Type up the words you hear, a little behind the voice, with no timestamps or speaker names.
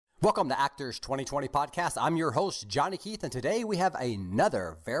Welcome to Actors 2020 Podcast. I'm your host, Johnny Keith, and today we have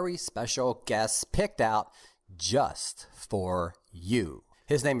another very special guest picked out just for you.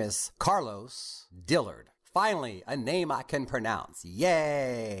 His name is Carlos Dillard. Finally, a name I can pronounce.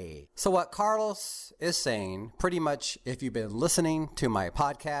 Yay! So what Carlos is saying, pretty much if you've been listening to my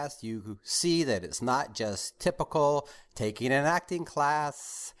podcast, you see that it's not just typical taking an acting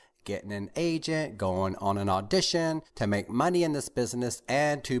class, getting an agent, going on an audition to make money in this business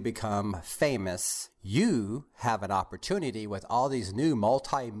and to become famous. You have an opportunity with all these new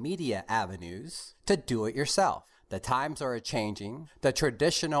multimedia avenues to do it yourself. The times are changing. The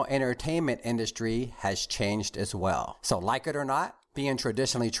traditional entertainment industry has changed as well. So like it or not, being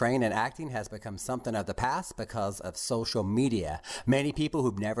traditionally trained in acting has become something of the past because of social media. Many people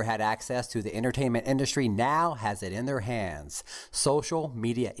who've never had access to the entertainment industry now has it in their hands. Social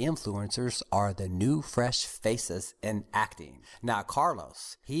media influencers are the new fresh faces in acting. Now,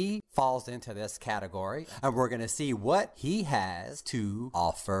 Carlos, he falls into this category, and we're going to see what he has to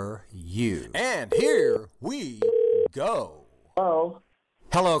offer you. And here we go.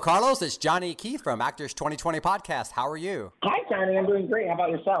 Hello, Carlos. It's Johnny Keith from Actors 2020 Podcast. How are you? Hi, Johnny. I'm doing great. How about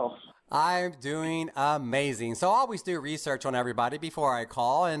yourself? I'm doing amazing. So I always do research on everybody before I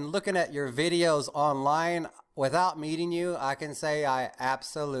call, and looking at your videos online without meeting you, I can say I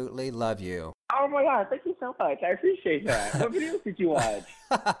absolutely love you. Oh my God. Thank you so much. I appreciate that. What videos did you watch?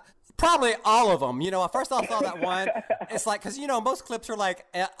 Probably all of them. You know, at first I saw that one. It's like, because, you know, most clips are like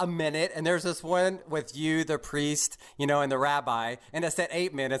a minute. And there's this one with you, the priest, you know, and the rabbi. And it said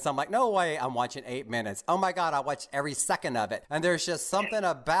 8 minutes. I'm like, no way I'm watching 8 minutes. Oh my God, I watched every second of it. And there's just something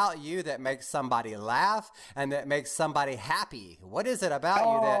about you that makes somebody laugh and that makes somebody happy. What is it about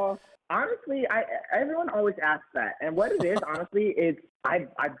you that... Honestly, everyone always asks that. And what it is, honestly, is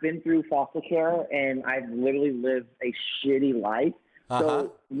I've been through foster care and I've literally lived a shitty life.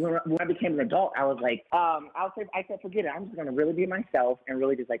 So when I became an adult, I was like, I said, forget it. I'm just going to really be myself and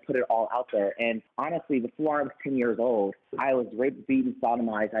really just like put it all out there. And honestly, before I was 10 years old, I was raped, beaten,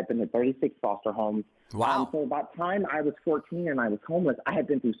 sodomized. I've been to 36 foster homes. Wow. So about the time I was 14 and I was homeless, I had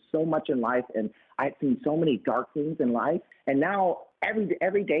been through so much in life and I had seen so many dark things in life. And now every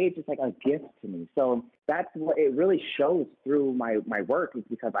day it's just like a gift to me. So that's what it really shows through my work, is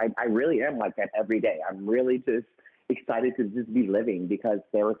because I really am like that every day. I'm really just excited to just be living, because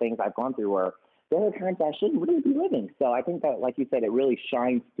there were things I've gone through where there are times I shouldn't really be living. So I think that, like you said, it really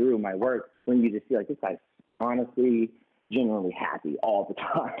shines through my work when you just feel like this guy's honestly, genuinely happy all the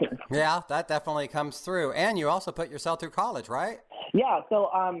time. Yeah, that definitely comes through. And you also put yourself through college, right? Yeah, so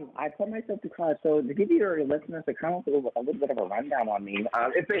I put myself through college. So to give your listeners a little bit of a rundown on me,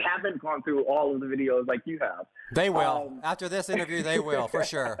 if they haven't gone through all of the videos like you have. They will. After this interview, they will, for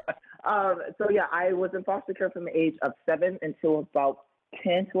sure. So yeah, I was in foster care from the age of 7 until about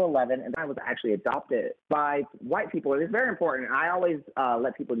 10 to 11, and I was actually adopted by white people. It is very important. I always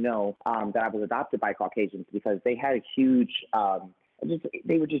let people know that I was adopted by Caucasians, because they had a huge,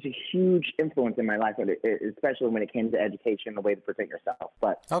 they were just a huge influence in my life, especially when it came to education, the way to present yourself.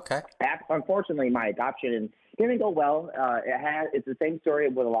 But unfortunately, my adoption didn't go well. It's the same story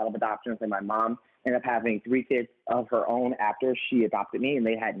with a lot of adoptions, and my mom ended up having 3 kids of her own after she adopted me, and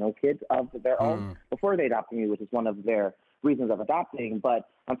they had no kids of their own before they adopted me, which is one of their reasons of adopting. But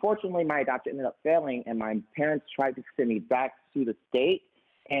unfortunately, my adoption ended up failing, and my parents tried to send me back to the state,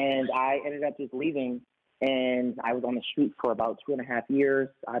 and I ended up just leaving, and I was on the street for about 2.5 years.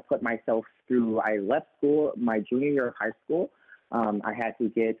 I left school my junior year of high school. I had to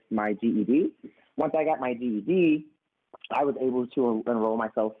get my GED. Once I got my GED, I was able to enroll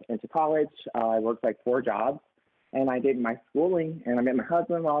myself into college. I worked like 4 jobs, and I did my schooling, and I met my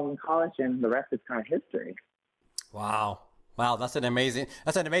husband while I was in college, and the rest is kind of history. Wow, that's an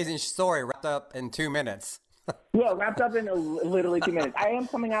amazing story wrapped up in 2 minutes. Yeah, wrapped up in literally 2 minutes. I am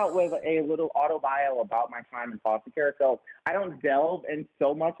coming out with a little auto bio about my time in foster care, so I don't delve in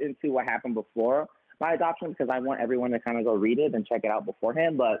so much into what happened before my adoption, because I want everyone to kind of go read it and check it out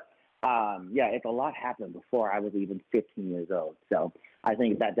beforehand. But it's a lot happened before I was even 15 years old. So I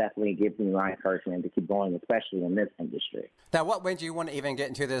think that definitely gives me my encouragement to keep going, especially in this industry. Now, what made you want to even get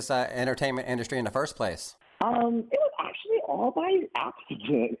into this entertainment industry in the first place? It was actually all by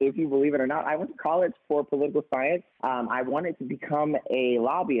accident, if you believe it or not. I went to college for political science. I wanted to become a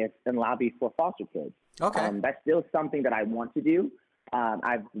lobbyist and lobby for foster kids. Okay. That's still something that I want to do.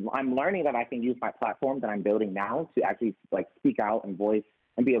 I'm learning that I can use my platform that I'm building now to actually like speak out and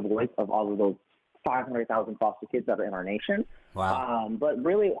be a voice of all of those 500,000 foster kids that are in our nation. Wow. But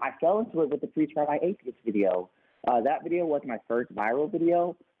really, I fell into it with the Preach Rabbi Atheist video. That video was my first viral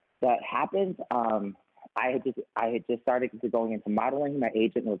video that happened. I had just started going into modeling. My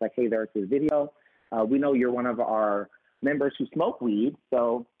agent was like, "Hey, there's this video. We know you're one of our members who smoke weed,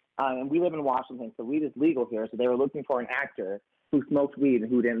 so and we live in Washington, so weed is legal here. So they were looking for an actor who smoked weed and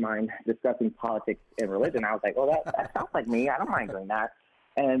who didn't mind discussing politics and religion." I was like, "Well, that sounds like me. I don't mind doing that."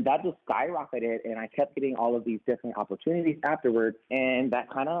 And that just skyrocketed, and I kept getting all of these different opportunities afterwards. And that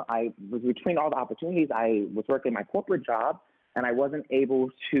I was between all the opportunities, I was working my corporate job, and I wasn't able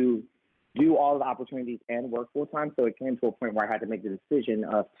to do all the opportunities and work full time. So it came to a point where I had to make the decision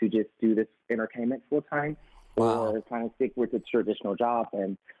of to just do this entertainment full time. Wow. Or kind of stick with the traditional job.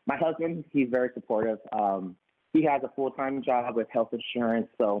 And my husband, he's very supportive. He has a full-time job with health insurance,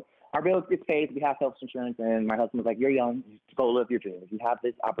 so our bills get paid. We have health insurance, and my husband was like, "You're young. Go live your dream. If you have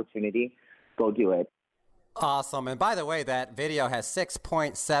this opportunity, go do it." Awesome. And by the way, that video has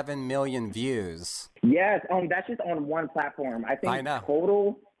 6.7 million views. Yes, that's just on one platform. I think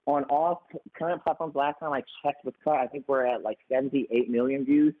total on all current platforms, last time I checked with Cut, I think we're at like 78 million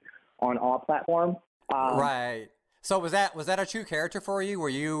views on all platforms. Right. So was that a true character for you? Were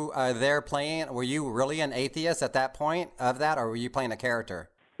you were you really an atheist at that point of that, or were you playing a character?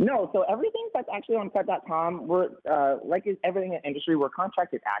 No, so everything that's actually on Cut.com, we're, like everything in the industry, we're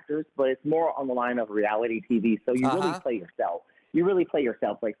contracted actors, but it's more on the line of reality TV. So you really play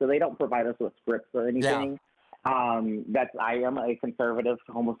yourself. Like, so they don't provide us with scripts or anything. Yeah. I am a conservative,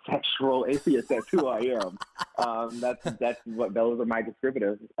 homosexual atheist. That's who I am. Those are my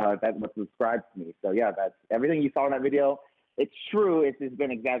descriptives. That's what describes me. So yeah, that's everything you saw in that video. It's true. It's just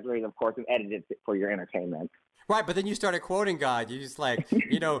been exaggerated, of course, and edited for your entertainment. Right, but then you started quoting God. You just like,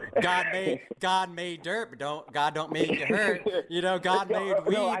 God made dirt, but God don't make you hurt. God made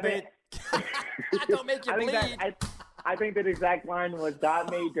weed, God don't make you bleed. I think the exact line was, "God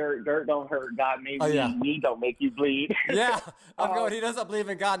made dirt, dirt don't hurt. God made me don't make you bleed." Yeah, I'm going, he doesn't believe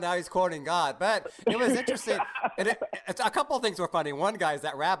in God, now he's quoting God. But it was interesting. And a couple of things were funny. One guy is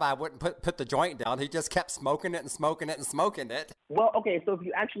that rabbi wouldn't put the joint down. He just kept smoking it and smoking it and smoking it. Well, okay, so if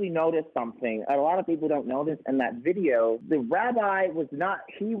you actually notice something, a lot of people don't notice in that video, the rabbi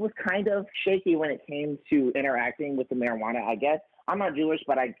he was kind of shaky when it came to interacting with the marijuana, I guess. I'm not Jewish,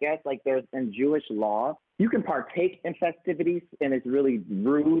 but I guess like there's in Jewish law, you can partake in festivities, and it's really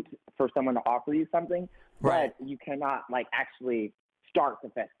rude for someone to offer you something, right, but you cannot like actually start the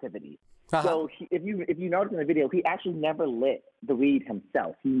festivities. So if you notice in the video, he actually never lit the weed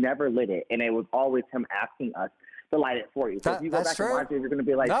himself. He never lit it, and it was always him asking us to light it for you. So if you go back and watch it, you're going to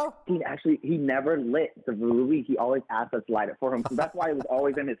be like, he never lit the weed. He always asked us to light it for him. So that's why it was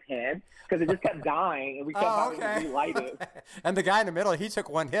always in his hand, because it just kept dying, and we kept having to relight it. And the guy in the middle, he took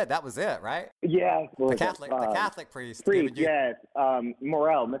one hit. That was it, right? Yeah. The Catholic priest. Yes.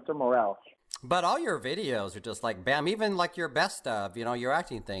 Morel, Mr. Morel. But all your videos are just like, bam, even like your best stuff, your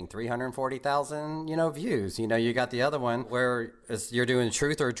acting thing, 340,000, views. You got the other one where you're doing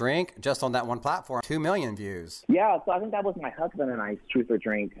Truth or Drink just on that one platform, 2 million views. Yeah, so I think that was my husband and I's Truth or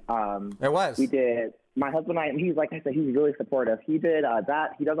Drink. It was. We did. My husband and I, and he's, like I said, he's really supportive. He did that.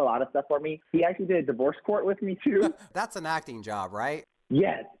 He does a lot of stuff for me. He actually did divorce court with me, too. That's an acting job, right?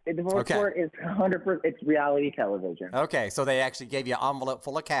 Yes, divorce court is 100%. It's reality television. Okay, so they actually gave you an envelope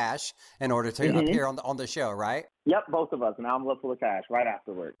full of cash in order to appear on the show, right? Yep, both of us, an envelope full of cash right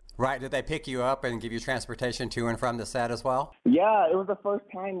afterwards. Right. Did they pick you up and give you transportation to and from the set as well? Yeah, it was the first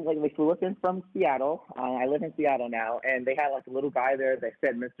time. Like, we flew us in from Seattle. I live in Seattle now, and they had like a little guy there that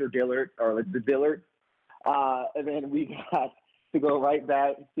said Mr. Dillard, or like the Dillard, and then we got to go right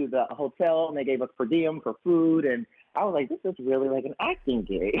back to the hotel, and they gave us per diem for food, and I was like, this is really like an acting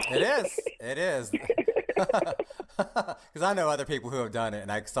gig. It is. Because I know other people who have done it,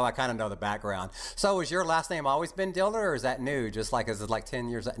 and so I kind of know the background. So has your last name always been Dillard, or is that new, just like, is it like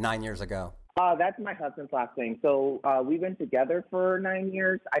 9 years ago? That's my husband's last name. So we've been together for 9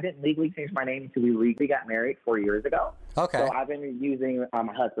 years. I didn't legally change my name until we legally got married 4 years ago. Okay. So I've been using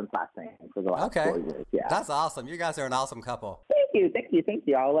my husband's last name for the last 4 years. Yeah. That's awesome. You guys are an awesome couple. Thank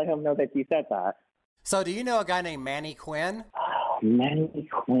you. I'll let him know that you said that. So do you know a guy named Manny Quinn? Oh, Manny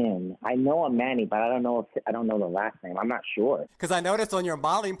Quinn. I know a Manny, but I don't know the last name. I'm not sure. Because I noticed on your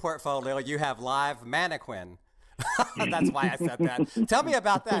modeling portfolio you have live mannequin. That's why I said that. Tell me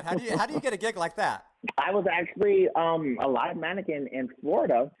about that. How do you get a gig like that? I was actually a live mannequin in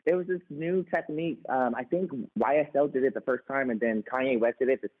Florida. It was this new technique. I think YSL did it the first time, and then Kanye West did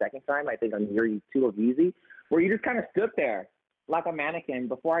it the second time, I think on year 2 of Yeezy, where you just kind of stood there like a mannequin.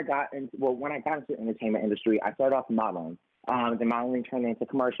 When I got into the entertainment industry, I started off modeling. The modeling turned into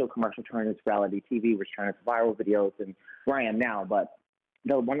commercial turned into reality TV, which turned into viral videos, and where I am now. But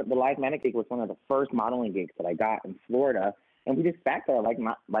the live mannequin gig was one of the first modeling gigs that I got in Florida, and we just sat there like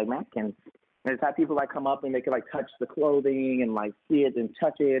mannequins And just have people like come up and they could like touch the clothing and like see it and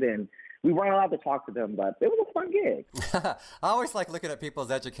touch it. And we weren't allowed to talk to them, but it was a fun gig. I always like looking at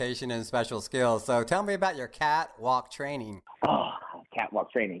people's education and special skills. So tell me about your catwalk training. Oh,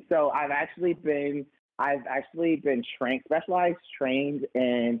 catwalk training. So I've actually been trained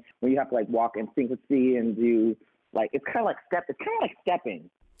in when you have to like walk in synchronicity and do like, it's kind of like stepping.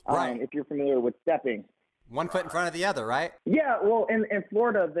 Right. If you're familiar with stepping. One foot in front of the other, right? Yeah, well, in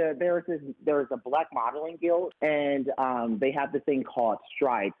Florida, there's a black modeling guild, and they have this thing called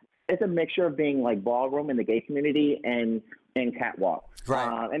Stride. It's a mixture of being like ballroom in the gay community and catwalk.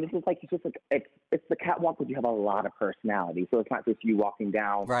 Right. And it's the catwalk, but you have a lot of personality. So it's not just you walking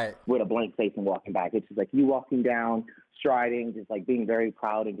down right. with a blank face and walking back. It's just like you walking down, striding, just like being very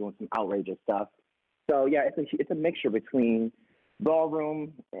proud and doing some outrageous stuff. So yeah, it's a mixture between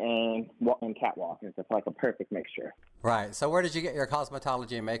ballroom and catwalk. It's like a perfect mixture. Right. So where did you get your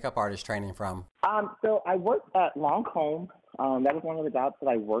cosmetology and makeup artist training from? So I worked at Lancome. That was one of the jobs that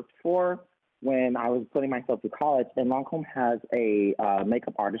I worked for when I was putting myself through college. And Lancome has a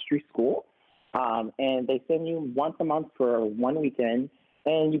makeup artistry school. And they send you once a month for 1 weekend,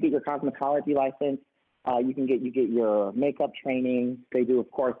 and you get your cosmetology license. You get your makeup training. They do, of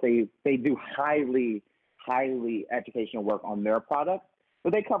course, they do highly educational work on their products,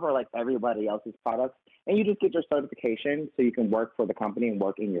 but they cover like everybody else's products, and you just get your certification so you can work for the company and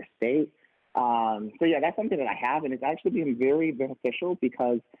work in your state. So yeah, that's something that I have, and it's actually been very beneficial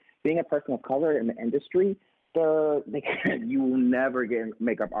because being a person of color in the industry, you will never get a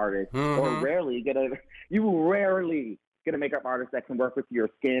makeup artist, or rarely get a makeup artist that can work with your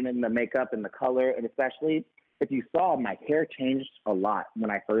skin and the makeup and the color, and especially if you saw, my hair changed a lot when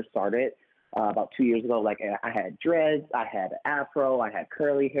I first started. About 2 years ago, like I had dreads, I had an afro, I had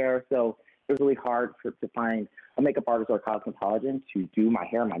curly hair, so it was really hard to find a makeup artist or a cosmetologist to do my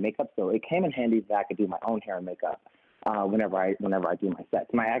hair and my makeup. So it came in handy that I could do my own hair and makeup whenever I do my sets.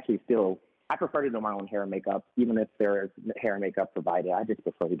 And I prefer to do my own hair and makeup, even if there is hair and makeup provided. I just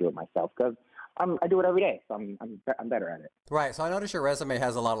prefer to do it myself because I do it every day, so I'm better at it. Right. So I noticed your resume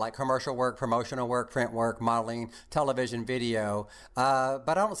has a lot of like commercial work, promotional work, print work, modeling, television, video, but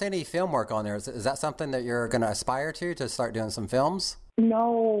I don't see any film work on there. Is that something that you're going to aspire to start doing some films?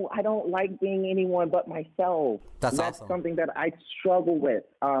 No, I don't like being anyone but myself. That's awesome. Awesome. Something that I struggle with.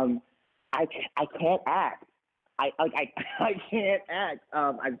 I can't act. I can't act.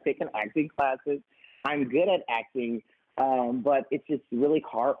 I've taken acting classes. I'm good at acting. But it's just really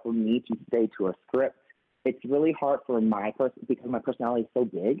hard for me to stay to a script. It's really hard for because my personality is so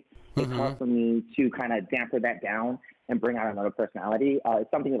big. It's hard for me to kind of damper that down and bring out another personality.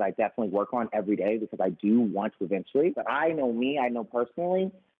 It's something that I definitely work on every day because I do want to eventually. But I know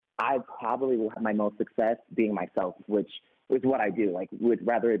personally, I probably will have my most success being myself, which is what I do. Like,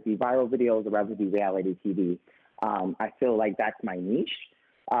 whether it be viral videos or whether it be reality TV. I feel like that's my niche.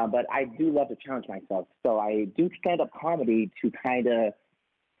 But I do love to challenge myself. So I do stand-up comedy to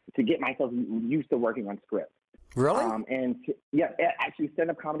get myself used to working on scripts. Really? Actually,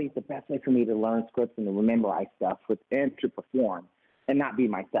 stand-up comedy is the best way for me to learn scripts and to memorize stuff and to perform and not be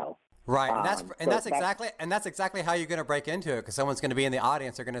myself. Right, and that's exactly how you're going to break into it, because someone's going to be in the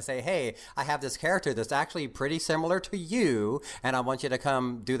audience. They're going to say, "Hey, I have this character that's actually pretty similar to you, and I want you to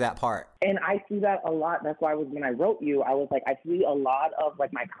come do that part." And I see that a lot. That's why when I wrote you, I was like, I see a lot of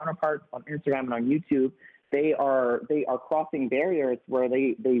like my counterparts on Instagram and on YouTube. They are crossing barriers where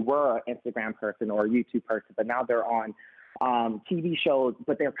they were an Instagram person or a YouTube person, but now they're on TV shows,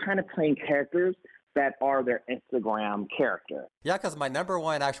 but they're kind of playing characters that are their Instagram character. Yeah, because my number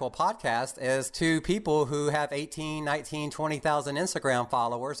one actual podcast is to people who have 18, 19, 20,000 Instagram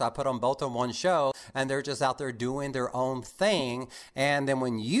followers. I put them both on one show, and they're just out there doing their own thing. And then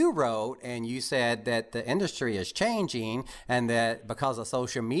when you wrote and you said that the industry is changing and that because of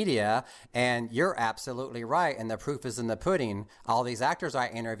social media, and you're absolutely right, and the proof is in the pudding. All these actors I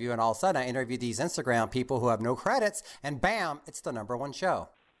interview, and all of a sudden I interview these Instagram people who have no credits, and bam, it's the number one show.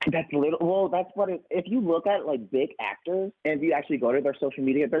 That's what if you look at like big actors and if you actually go to their social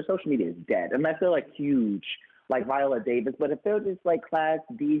media is dead. Unless they're like huge, like Viola Davis. But if they're just like class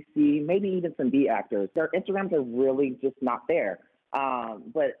B, C, maybe even some B actors, their Instagrams are really just not there.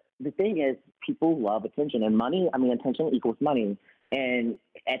 But the thing is, people love attention and money. I mean, attention equals money. And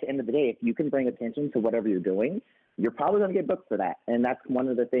at the end of the day, if you can bring attention to whatever you're doing, you're probably going to get booked for that. And that's one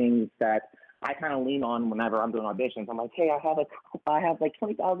of the things that I kind of lean on whenever I'm doing auditions. I'm like, hey, I have like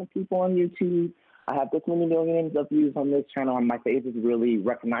 20,000 people on YouTube. I have this many millions of views on this channel, and my face is really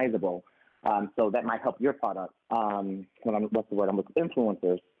recognizable. So that might help your product. What's the word? I'm with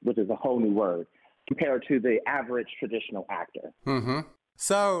influencers, which is a whole new word compared to the average traditional actor. Mm-hmm.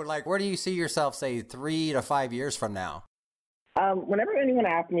 So, like, where do you see yourself, say, 3 to 5 years from now? Whenever anyone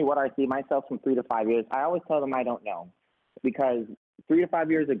asks me what I see myself from 3 to 5 years, I always tell them I don't know. Because 3 to 5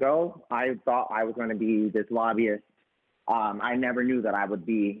 years ago, I thought I was going to be this lobbyist. I never knew that I would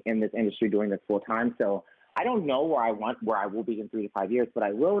be in this industry doing this full time. So I don't know where I will be in 3 to 5 years, but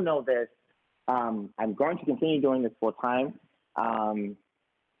I will know this. I'm going to continue doing this full time.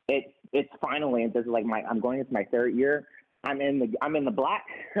 It's finally, this is like I'm going into my third year. I'm in the black.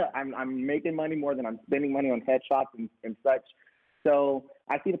 I'm making money more than I'm spending money on headshots and such. So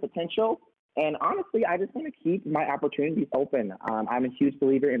I see the potential. And honestly, I just want to keep my opportunities open. I'm a huge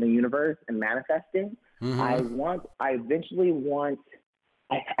believer in the universe and manifesting. Mm-hmm. I eventually want,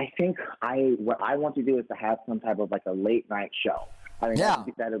 what I want to do is to have some type of like a late night show. I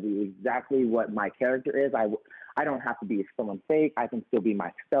think that'll be exactly what my character is. I don't have to be someone fake. I can still be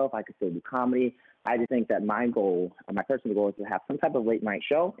myself. I can still do comedy. I just think that my personal goal is to have some type of late night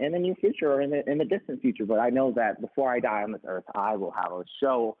show in the near future or in the distant future. But I know that before I die on this earth, I will have a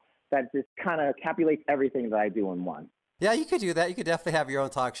show that just kind of encapsulates everything that I do in one. Yeah, you could do that. You could definitely have your own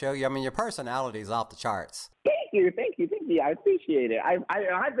talk show. I mean, your personality is off the charts. Thank you. I appreciate it.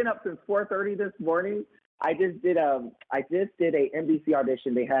 I've been up since 4:30 this morning. I just did a NBC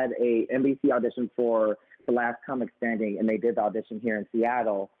audition. They had a NBC audition for The Last Comic Standing, and they did the audition here in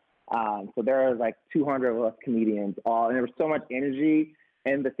Seattle. So there was like 200 of us comedians, and there was so much energy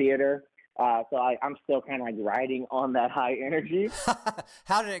in the theater. So I'm still kind of like riding on that high energy.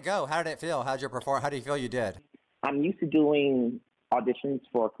 How did it go? How did it feel? How did you perform? How do you feel you did? I'm used to doing auditions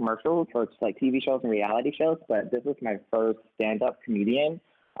for commercials, for like TV shows and reality shows, but this was my first stand-up comedian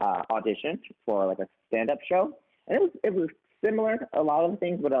audition for like a stand-up show, and it was similar a lot of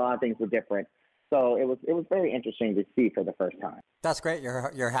things, but a lot of things were different. So it was very interesting to see for the first time. That's great.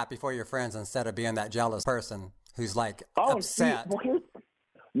 You're happy for your friends instead of being that jealous person who's like upset.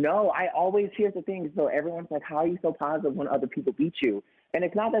 No, here's the thing. So everyone's like, how are you so positive when other people beat you? And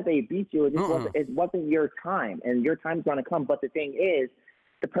it's not that they beat you. It wasn't your time, and your time's going to come. But the thing is,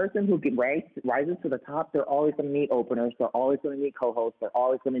 the person who rises to the top, they're always going to need openers. They're always going to need co-hosts. They're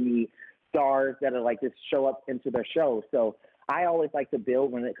always going to need stars that are like just show up into their show. So I always like to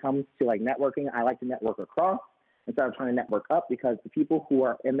build when it comes to like networking. I like to network across instead of trying to network up, because the people who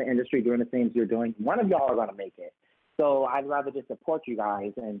are in the industry doing the same as you're doing, one of y'all are going to make it. So I'd rather just support you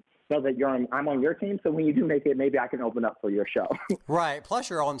guys and know that I'm on your team. So when you do make it, maybe I can open up for your show. Right. Plus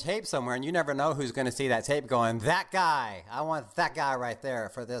you're on tape somewhere, and you never know who's going to see that tape going, that guy, I want that guy right there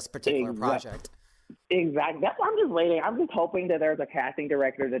for this particular project. Exactly. That's why I'm just waiting. I'm just hoping that there's a casting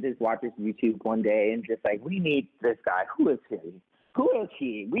director that just watches YouTube one day and just like, we need this guy. Who is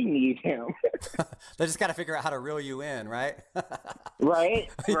he? We need him. They just got to figure out how to reel you in, right? Right.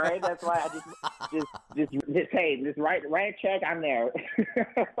 That's why I just write a check. I'm there.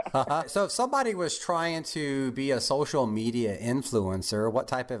 So if somebody was trying to be a social media influencer, what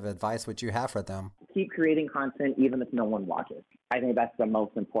type of advice would you have for them? Keep creating content even if no one watches. I think that's the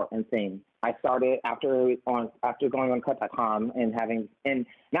most important thing. I started after going on cut.com and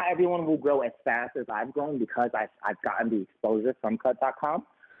not everyone will grow as fast as I've grown because I've gotten the exposure from cut.com.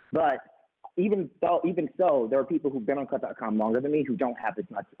 But even so, there are people who've been on cut.com longer than me who don't have as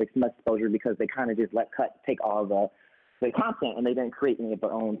much exposure because they kind of just let cut take all the content and they didn't create any of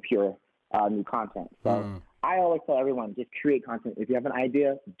their own pure new content. So I always tell everyone, just create content. If you have an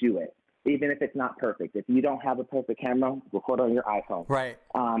idea, do it. Even if it's not perfect. If you don't have a perfect camera, record on your iPhone. Right.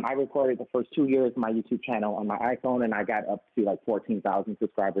 I recorded the first 2 years of my YouTube channel on my iPhone, and I got up to like 14,000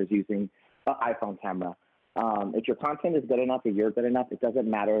 subscribers using an iPhone camera. If your content is good enough, if you're good enough, it doesn't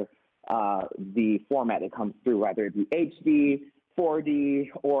matter the format it comes through, whether it be HD,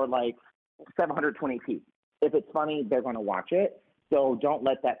 4D, or like 720p. If it's funny, they're going to watch it. So don't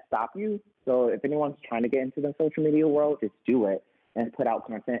let that stop you. So if anyone's trying to get into the social media world, just do it and put out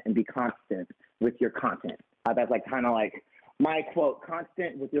content and be constant with your content. That's like kind of like my quote,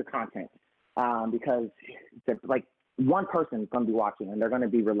 constant with your content, because like one person is going to be watching and they're going to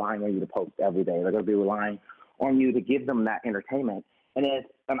be relying on you to post every day. They're going to be relying on you to give them that entertainment.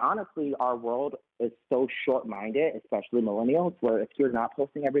 And honestly, our world is so short-minded, especially millennials, where if you're not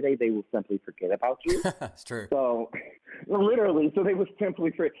posting every day, they will simply forget about you. That's true. So literally, they will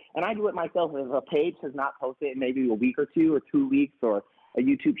simply forget. And I do it myself. If a page has not posted in maybe a week or 2 or 2 weeks, or a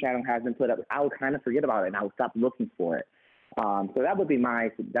YouTube channel hasn't put up, I will kind of forget about it and I will stop looking for it. So that would be my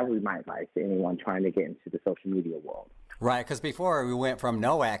advice to anyone trying to get into the social media world. Right, because before we went from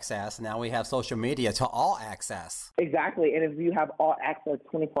no access, now we have social media to all access. Exactly. And if you have all access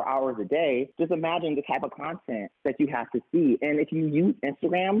 24 hours a day, just imagine the type of content that you have to see. And if you use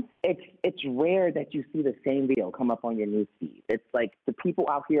Instagram, it's rare that you see the same video come up on your news feed. It's like the people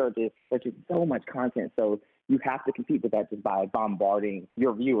out here there's just so much content. So you have to compete with that just by bombarding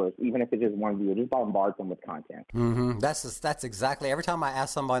your viewers, even if it's just one viewer. Just bombard them with content. Mm-hmm. That's exactly. Every time I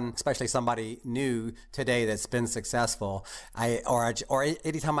ask someone, especially somebody new today that's been successful, or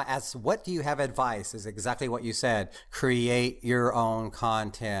anytime I ask, what do you have advice? Is exactly what you said. Create your own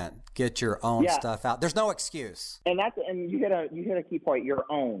content. Get your own stuff out. There's no excuse. And you hit a key point. Your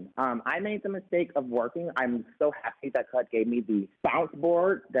own. I made the mistake of working. I'm so happy that Cut gave me the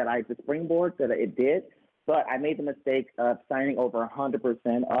the springboard that it did. But I made the mistake of signing over 100%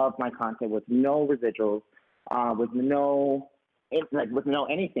 of my content with no residuals, with no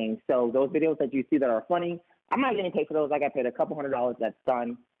anything. So those videos that you see that are funny, I'm not getting paid for those. I got paid a couple $100. That's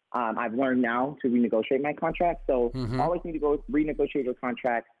done. I've learned now to renegotiate my contract. So always need to go renegotiate your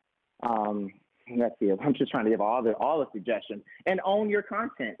contract. Let's see. I'm just trying to give all the suggestions and own your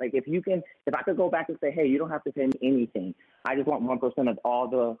content. Like if I could go back and say, hey, you don't have to pay me anything. I just want 1% of all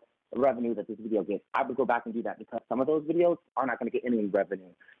the revenue that this video gets. I would go back and do that because some of those videos are not going to get any revenue.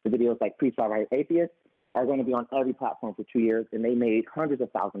 The videos like Preach Fly Right Atheist are going to be on every platform for 2 years, and they made hundreds of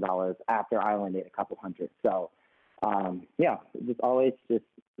thousands of dollars after I only made a couple hundred. So, just always just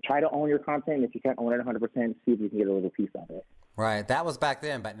try to own your content. If you can't own it 100%, see if you can get a little piece of it. Right. That was back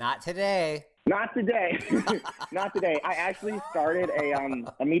then, but not today. Not today. Not today. I actually started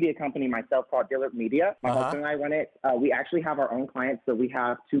a media company myself called Dillard Media. My husband and I run it. We actually have our own clients. So we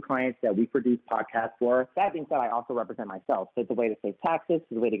have 2 clients that we produce podcasts for. That being said, I also represent myself. So it's a way to save taxes.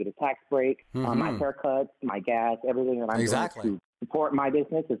 It's a way to get a tax break. My haircuts, my gas, everything that I'm doing to support my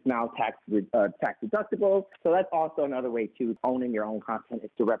business is now tax deductible. So that's also another way to owning your own content is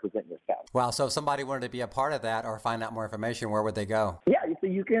to represent yourself. Wow. So if somebody wanted to be a part of that or find out more information, where would they go? Yeah. So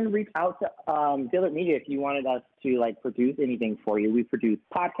you can reach out to Dillard Media if you wanted us to produce anything for you. We produce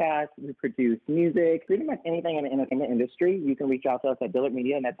podcasts, we produce music, pretty much anything in the entertainment industry. You can reach out to us at Dillard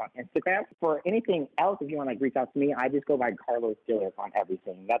Media, and that's on Instagram. For anything else, if you want to reach out to me, I just go by Carlos Dillard on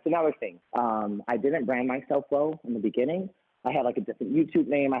everything. That's another thing. I didn't brand myself well in the beginning. I had a different YouTube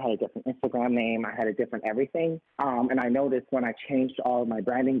name. I had a different Instagram name. I had a different everything. And I noticed when I changed all of my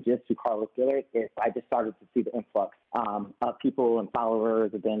branding just to Carlos Dillard, I just started to see the influx of people and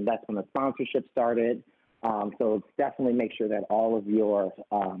followers. And then that's when the sponsorship started. So definitely make sure that all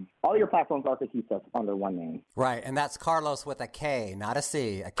your platforms are cohesive under one name. Right, and that's Carlos with a K, not a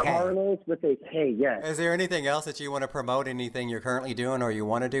C, a K. Carlos with a K, yes. Is there anything else that you want to promote, anything you're currently doing or you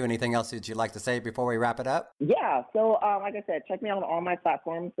want to do, anything else that you'd like to say before we wrap it up? Yeah, so like I said, check me out on all my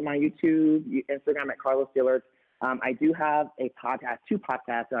platforms, my YouTube, Instagram at Carlos Dillard. I do have a podcast, 2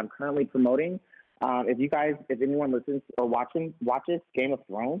 podcasts that I'm currently promoting. If anyone listens or watches Game of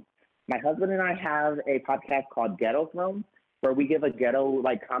Thrones, my husband and I have a podcast called Ghetto Thrones, where we give a ghetto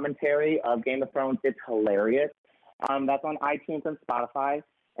commentary of Game of Thrones. It's hilarious. That's on iTunes and Spotify.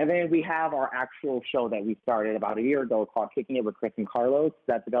 And then we have our actual show that we started about a year ago called Kicking It with Chris and Carlos.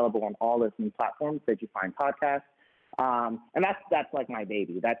 That's available on all listening platforms that you find podcasts. And that's like my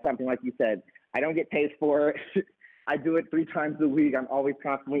baby. That's something, like you said, I don't get paid for it. I do it 3 times a week. I'm always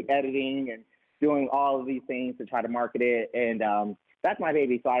constantly editing and doing all of these things to try to market it. And that's my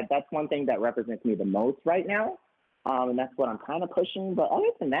baby. So that's one thing that represents me the most right now. And that's what I'm kind of pushing. But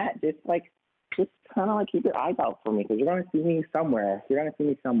other than that, just kind of keep your eyes out for me because you're going to see me somewhere.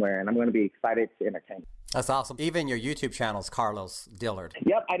 And I'm going to be excited to entertain. That's awesome. Even your YouTube channel is Carlos Dillard.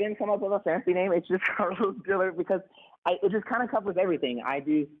 Yep. I didn't come up with a fancy name. It's just Carlos Dillard because it just kind of covers everything. I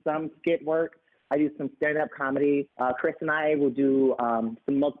do some skit work. I do some stand-up comedy. Chris and I will do some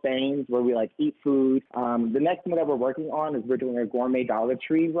mukbangs where we eat food. The next one that we're working on is we're doing a gourmet Dollar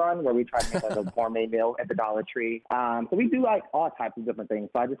Tree run where we try to make a gourmet meal at the Dollar Tree. So we do all types of different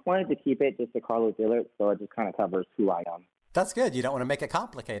things. So I just wanted to keep it just to Carlos Dillard, so it just kind of covers who I am. That's good. You don't want to make it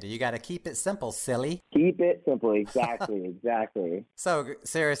complicated. You got to keep it simple, silly. Keep it simple. Exactly. Exactly. So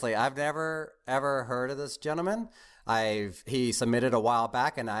seriously, I've never ever heard of this gentleman. He submitted a while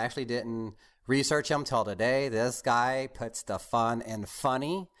back, and I actually didn't research him till today. This guy puts the fun in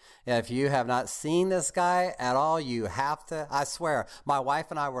funny. If you have not seen this guy at all, you have to. I swear, my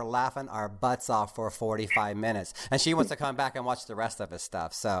wife and I were laughing our butts off for 45 minutes, and she wants to come back and watch the rest of his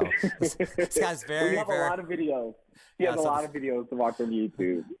stuff. So this guy's very, we have a lot of videos. He has a lot of videos to watch on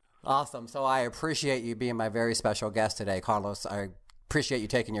YouTube. Awesome. So I appreciate you being my very special guest today, Carlos. I appreciate you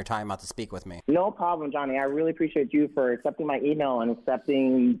taking your time out to speak with me. No problem, Johnny. I really appreciate you for accepting my email and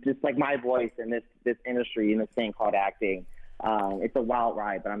accepting just like my voice in this industry, in this thing called acting. It's a wild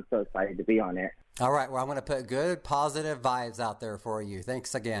ride, but I'm so excited to be on it. All right. Well, I'm going to put good, positive vibes out there for you.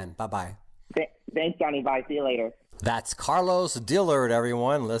 Thanks again. Bye-bye. Thanks, Johnny. Bye. See you later. That's Carlos Dillard,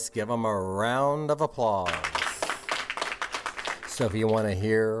 everyone. Let's give him a round of applause. So if you want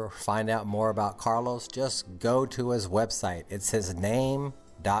to find out more about Carlos, just go to his website. It's his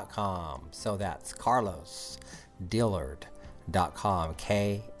name.com. So that's carlosdillard.com.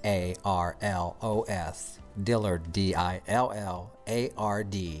 Karlos Dillard,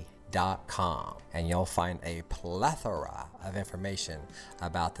 DILLARD.com, and you'll find a plethora of information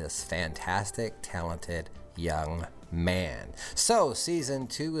about this fantastic, talented young man. So season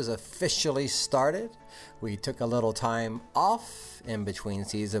 2 is officially started. We took a little time off in between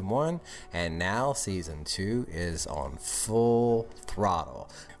season 1, and now season 2 is on full throttle.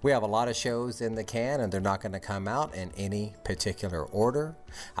 We have a lot of shows in the can, and they're not going to come out in any particular order.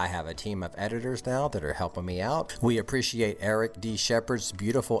 I have a team of editors now that are helping me out. We appreciate Eric D. Shepard's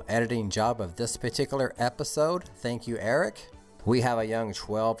beautiful editing job of this particular episode. Thank you, Eric. We have a young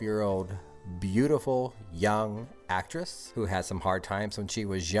 12-year-old beautiful young actress who had some hard times when she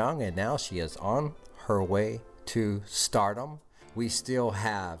was young, and now she is on her way to stardom. We still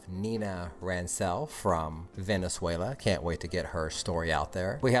have Nina Rancel from Venezuela. Can't wait to get her story out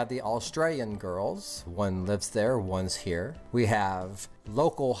there. We have the Australian girls. One lives there, one's here. We have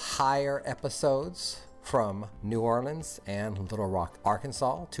local hire episodes from New Orleans and Little Rock,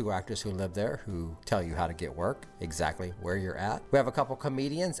 Arkansas. 2 actors who live there who tell you how to get work exactly where you're at. We have a couple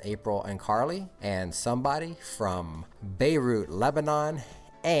comedians, April and Carly, and somebody from Beirut, Lebanon,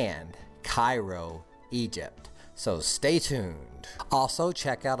 and Cairo, Egypt. So stay tuned. Also,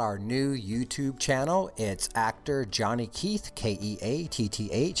 check out our new YouTube channel. It's actor Johnny Keith,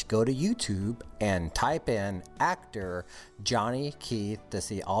 Keatth. Go to YouTube and type in actor Johnny Keith to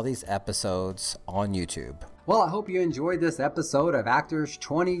see all these episodes on YouTube. Well, I hope you enjoyed this episode of Actors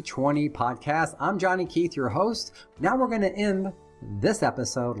 2020 Podcast. I'm Johnny Keith, your host. Now we're going to end this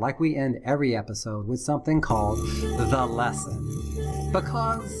episode like we end every episode with something called The Lesson.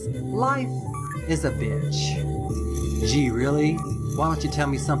 Because life is a bitch. Gee, really? Why don't you tell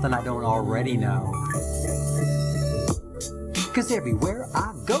me something I don't already know? Cause everywhere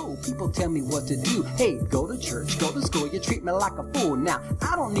I go, people tell me what to do. Hey, go to church, go to school, you treat me like a fool. Now,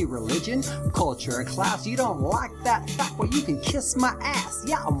 I don't need religion, culture, or class. You don't like that fact? Well, you can kiss my ass.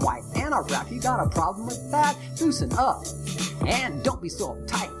 Yeah, I'm white and I rap. You got a problem with that? Loosen up. And don't be so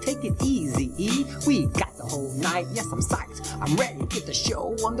uptight, take it easy, E. We got the whole night, yes, I'm psyched. I'm ready to get the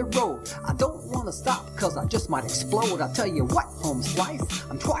show on the road. I don't want to stop, cause I just might explode. I'll tell you what, home slice,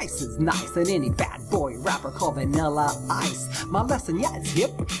 I'm twice as nice than any bad boy rapper called Vanilla Ice. My lesson, yeah, it's hip.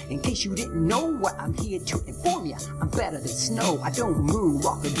 In case you didn't know what I'm here to inform ya, I'm better than snow. I don't moon,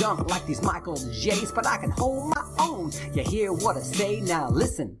 rock or dunk like these Michael J's, but I can hold my own. You hear what I say? Now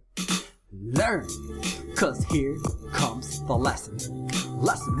listen, learn. Cause here comes the lesson.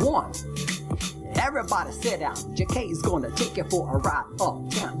 Lesson 1. Everybody sit down. JK's gonna take you for a ride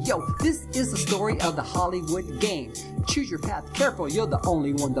uptown. Yo, this is the story of the Hollywood game. Choose your path careful, you're the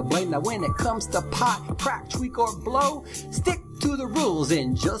only one to blame. Now when it comes to pot, crack, tweak, or blow, stick to the rules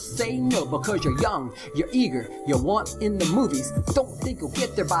and just say no. Because you're young, you're eager, you want in the movies. Don't think you'll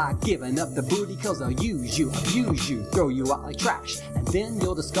get there by giving up the booty. Cause they'll use you, abuse you, throw you out like trash. And then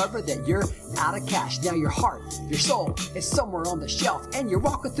you'll discover that you're out of cash. Now your heart, your soul is somewhere on the shelf. And you're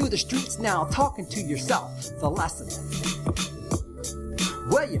walking through the streets now talking to yourself. The lesson.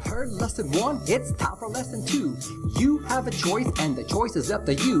 Well, you heard lesson 1, it's time for lesson 2. You have a choice and the choice is up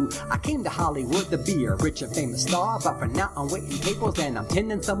to you. I came to Hollywood to be a rich and famous star, but for now I'm waiting tables and I'm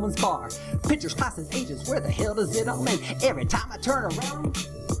tending someone's bar. Pictures, classes, agents, where the hell does it all end? Every time I turn around,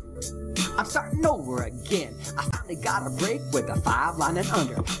 I'm starting over again. I finally got a break with a 5 line and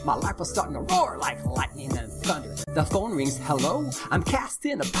under. My life was starting to roar like lightning and thunder. The phone rings, hello, I'm cast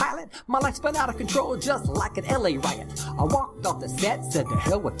in a pilot. My life's been out of control just like an LA riot. I walked off the set, said to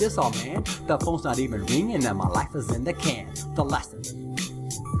hell with this all man. The phone's not even ringing and my life is in the can. The lesson.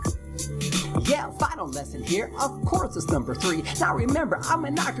 Yeah, final lesson here, of course it's number 3. Now remember, I'm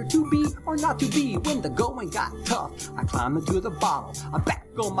an actor to be or not to be. When the going got tough, I climbed into the bottle. I'm back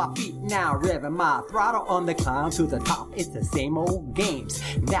on my feet now, revving my throttle on the climb to the top. It's the same old games.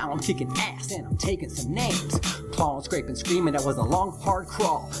 Now I'm kicking ass and I'm taking some names. Clawing, scraping, screaming, that was a long, hard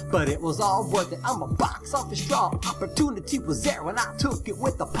crawl, but it was all worth it. I'm a box off the straw. Opportunity was there when I took it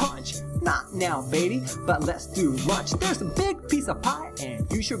with a punch. Not now, baby, but let's do lunch. There's a big piece of pie and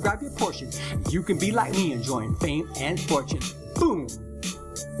you should grab your portion. You can be like me, enjoying fame and fortune. Boom!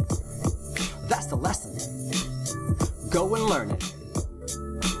 That's the lesson. Go and learn it.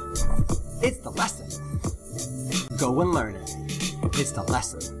 It's the lesson. Go and learn it. It's the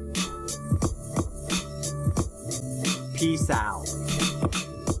lesson. Peace out.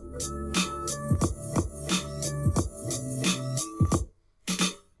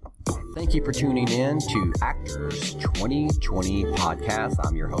 Thank you for tuning in to Actors 2020 Podcast.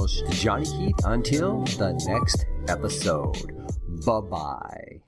 I'm your host, Johnny Keith. Until the next episode. Bye-bye.